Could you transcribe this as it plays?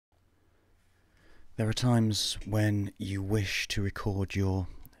There are times when you wish to record your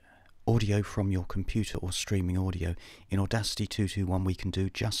audio from your computer or streaming audio. In Audacity 221 we can do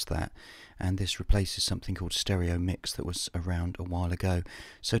just that, and this replaces something called stereo mix that was around a while ago.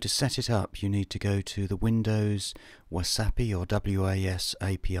 So to set it up you need to go to the Windows Wasapi or WAS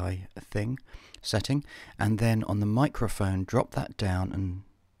API setting, and then on the microphone drop that down and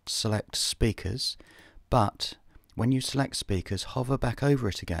select speakers, but when you select speakers, hover back over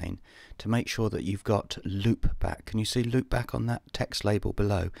it again to make sure that you've got loop back. Can you see loop back on that text label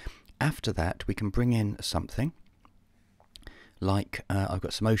below? After that we can bring in something like I've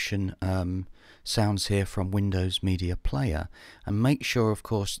got some ocean sounds here from Windows Media Player, and make sure of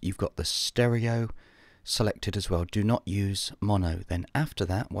course you've got the stereo selected as well. Do not use mono. Then after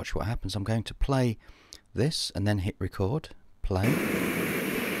that, watch what happens. I'm going to play this and then hit record, play,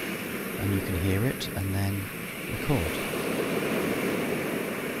 and you can hear it, and then record.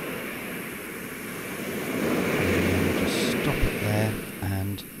 And then just stop it there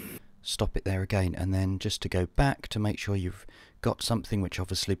and stop it there again, and then just to go back to make sure you've got something, which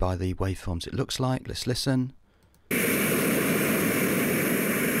obviously by the waveforms it looks like. Let's listen.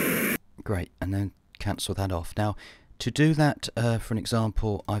 Great, and then cancel that off. Now to do that, for an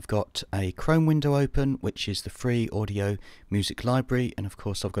example, I've got a Chrome window open, which is the free audio music library, and of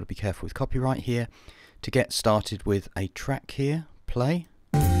course I've got to be careful with copyright here. To get started with a track here, play.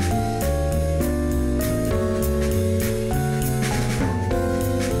 And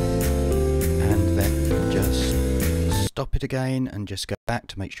then just stop it again and just go back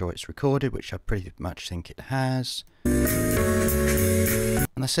to make sure it's recorded, which I pretty much think it has. And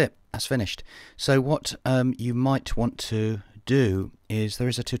that's it, that's finished. So what you might want to do is, there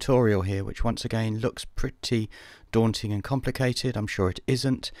is a tutorial here which once again looks pretty daunting and complicated. I'm sure it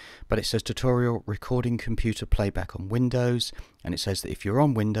isn't, but it says tutorial recording computer playback on Windows, and it says that if you're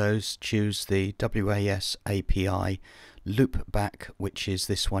on Windows, choose the WAS API loop back, which is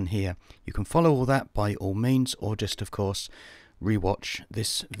this one here. You can follow all that by all means, or just of course rewatch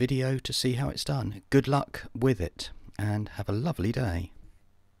this video to see how it's done. Good luck with it and have a lovely day.